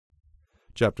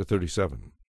Chapter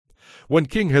 37. When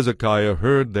King Hezekiah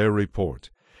heard their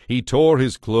report, he tore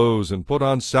his clothes and put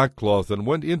on sackcloth and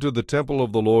went into the temple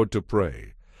of the Lord to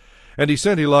pray. And he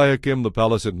sent Eliakim the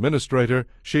palace administrator,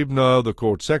 Shebna the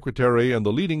court secretary, and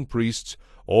the leading priests,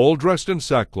 all dressed in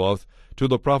sackcloth, to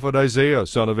the prophet Isaiah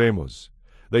son of Amoz.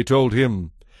 They told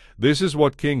him, "This is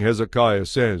what King Hezekiah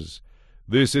says.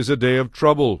 This is a day of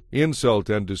trouble, insult,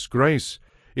 and disgrace.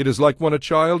 It is like when a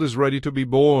child is ready to be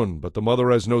born, but the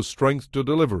mother has no strength to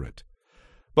deliver it.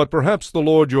 But perhaps the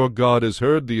Lord your God has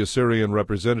heard the Assyrian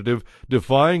representative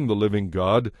defying the living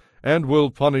God, and will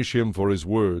punish him for his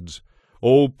words.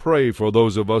 Oh, pray for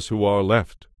those of us who are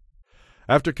left."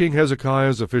 After King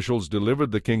Hezekiah's officials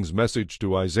delivered the king's message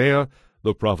to Isaiah,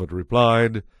 the prophet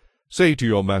replied, "Say to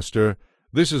your master,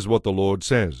 this is what the Lord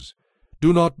says.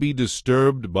 Do not be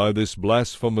disturbed by this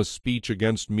blasphemous speech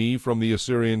against me from the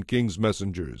Assyrian king's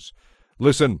messengers.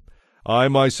 Listen, I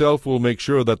myself will make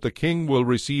sure that the king will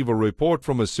receive a report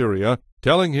from Assyria,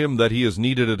 telling him that he is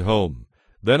needed at home.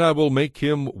 Then I will make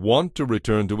him want to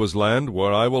return to his land,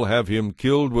 where I will have him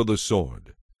killed with a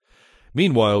sword."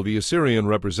 Meanwhile the Assyrian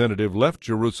representative left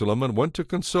Jerusalem and went to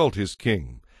consult his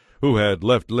king, who had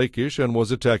left Lachish and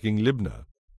was attacking Libnah.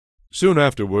 Soon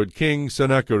afterward King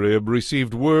Sennacherib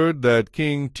received word that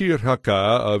King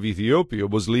Tirhakah of Ethiopia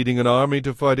was leading an army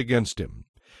to fight against him.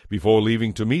 Before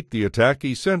leaving to meet the attack,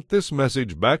 he sent this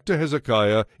message back to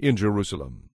Hezekiah in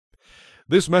Jerusalem.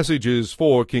 This message is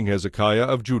for King Hezekiah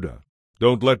of Judah.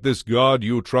 Don't let this God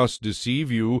you trust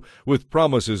deceive you with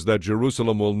promises that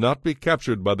Jerusalem will not be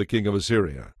captured by the king of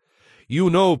Assyria. You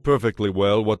know perfectly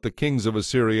well what the kings of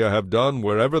Assyria have done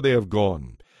wherever they have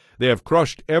gone. They have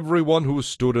crushed everyone who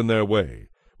stood in their way.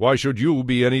 Why should you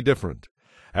be any different?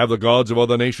 Have the gods of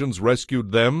other nations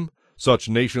rescued them? Such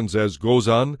nations as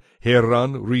Gozan,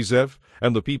 Haran, Rezeph,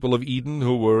 and the people of Eden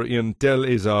who were in Tel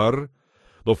Azar?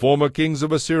 The former kings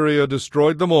of Assyria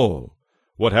destroyed them all.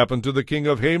 What happened to the king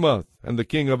of Hamath and the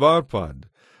king of Arpad?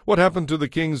 What happened to the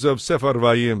kings of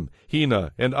Sepharvaim,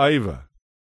 Hena, and Ivah?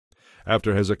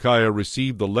 After Hezekiah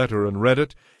received the letter and read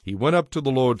it, he went up to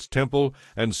the Lord's temple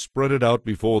and spread it out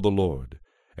before the Lord.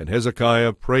 And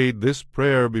Hezekiah prayed this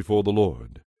prayer before the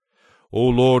Lord. O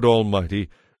Lord Almighty,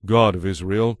 God of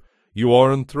Israel, you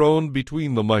are enthroned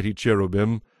between the mighty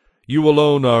cherubim. You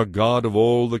alone are God of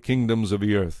all the kingdoms of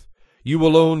the earth. You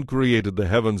alone created the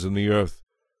heavens and the earth.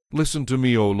 Listen to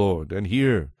me, O Lord, and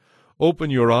hear.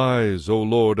 Open your eyes, O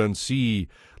Lord, and see.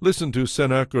 Listen to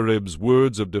Sennacherib's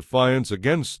words of defiance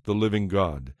against the living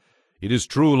God. It is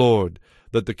true, Lord,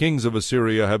 that the kings of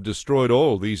Assyria have destroyed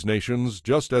all these nations,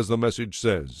 just as the message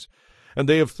says, and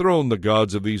they have thrown the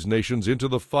gods of these nations into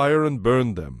the fire and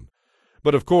burned them.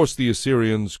 But of course the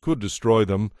Assyrians could destroy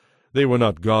them. They were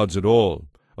not gods at all,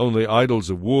 only idols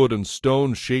of wood and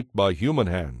stone shaped by human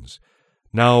hands.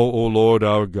 Now, O Lord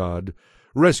our God,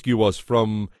 rescue us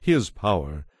from his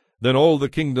power. Then all the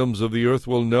kingdoms of the earth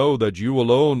will know that you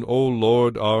alone, O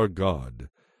Lord our God.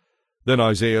 Then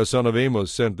Isaiah son of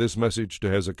Amoz sent this message to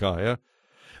Hezekiah.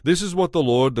 This is what the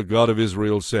Lord, the God of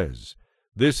Israel, says.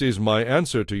 This is my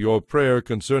answer to your prayer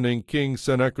concerning King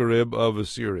Sennacherib of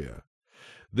Assyria.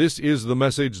 This is the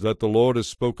message that the Lord has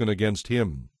spoken against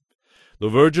him. The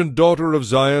virgin daughter of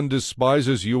Zion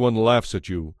despises you and laughs at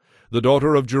you. The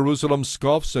daughter of Jerusalem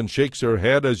scoffs and shakes her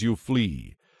head as you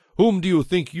flee. Whom do you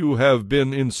think you have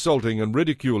been insulting and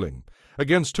ridiculing?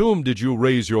 Against whom did you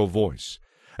raise your voice?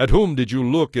 At whom did you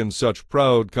look in such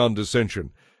proud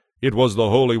condescension? It was the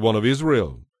Holy One of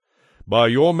Israel. By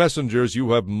your messengers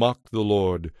you have mocked the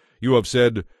Lord. You have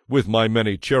said, with my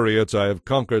many chariots I have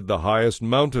conquered the highest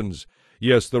mountains,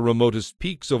 yes, the remotest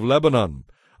peaks of Lebanon.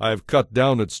 I have cut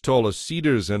down its tallest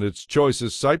cedars and its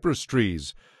choicest cypress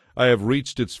trees. I have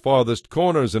reached its farthest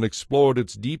corners and explored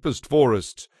its deepest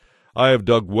forests. I have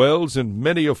dug wells in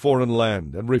many a foreign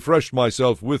land, and refreshed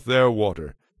myself with their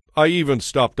water. I even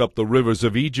stopped up the rivers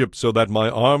of Egypt so that my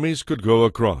armies could go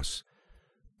across.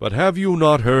 But have you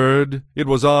not heard? It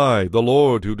was I, the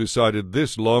Lord, who decided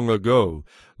this long ago.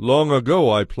 Long ago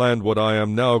I planned what I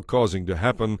am now causing to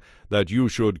happen, that you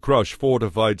should crush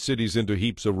fortified cities into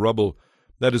heaps of rubble.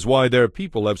 That is why their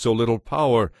people have so little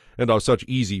power, and are such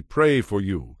easy prey for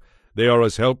you. They are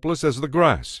as helpless as the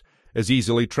grass, as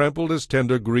easily trampled as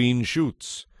tender green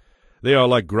shoots. They are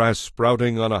like grass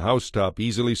sprouting on a housetop,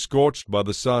 easily scorched by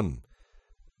the sun.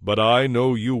 But I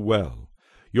know you well,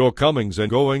 your comings and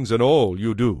goings and all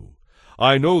you do.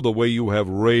 I know the way you have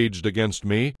raged against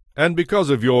me, and because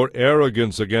of your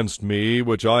arrogance against me,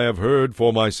 which I have heard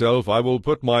for myself, I will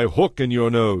put my hook in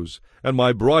your nose, and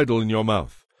my bridle in your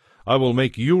mouth. I will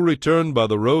make you return by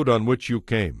the road on which you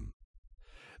came.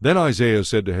 Then Isaiah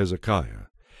said to Hezekiah,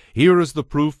 Here is the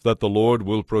proof that the Lord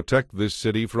will protect this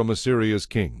city from Assyria's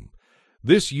king.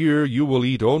 This year you will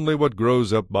eat only what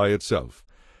grows up by itself,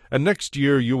 and next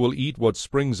year you will eat what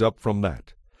springs up from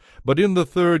that. But in the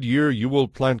 3rd year you will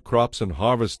plant crops and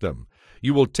harvest them.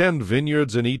 You will tend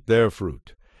vineyards and eat their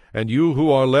fruit. And you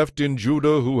who are left in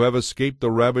Judah, who have escaped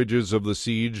the ravages of the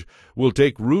siege, will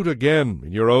take root again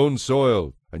in your own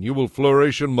soil, and you will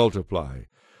flourish and multiply.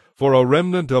 For a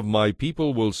remnant of my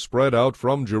people will spread out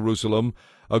from Jerusalem,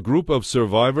 a group of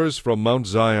survivors from Mount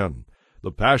Zion.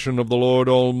 The passion of the Lord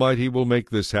Almighty will make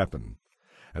this happen.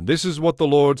 And this is what the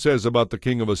Lord says about the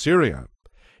king of Assyria.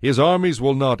 His armies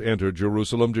will not enter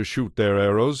Jerusalem to shoot their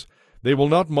arrows. They will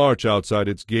not march outside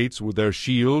its gates with their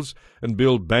shields and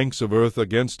build banks of earth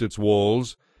against its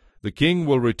walls. The king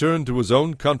will return to his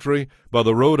own country by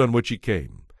the road on which he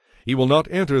came. He will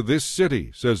not enter this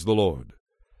city, says the Lord.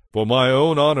 For my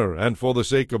own honor and for the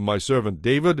sake of my servant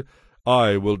David,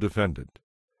 I will defend it.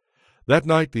 That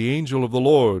night the angel of the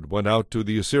Lord went out to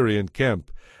the Assyrian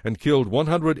camp and killed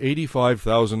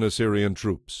 185,000 Assyrian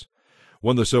troops.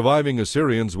 When the surviving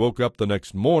Assyrians woke up the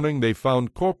next morning, they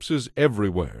found corpses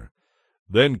everywhere.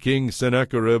 Then King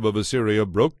Sennacherib of Assyria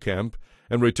broke camp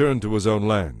and returned to his own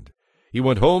land. He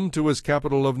went home to his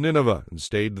capital of Nineveh and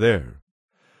stayed there.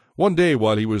 One day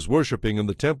while he was worshipping in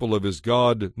the temple of his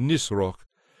god Nisroch,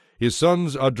 his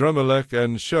sons Adrammelech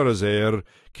and Sharezer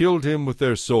killed him with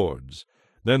their swords.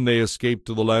 Then they escaped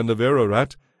to the land of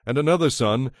Ararat, and another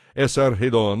son,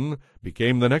 Esarhaddon,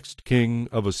 became the next king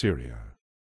of Assyria.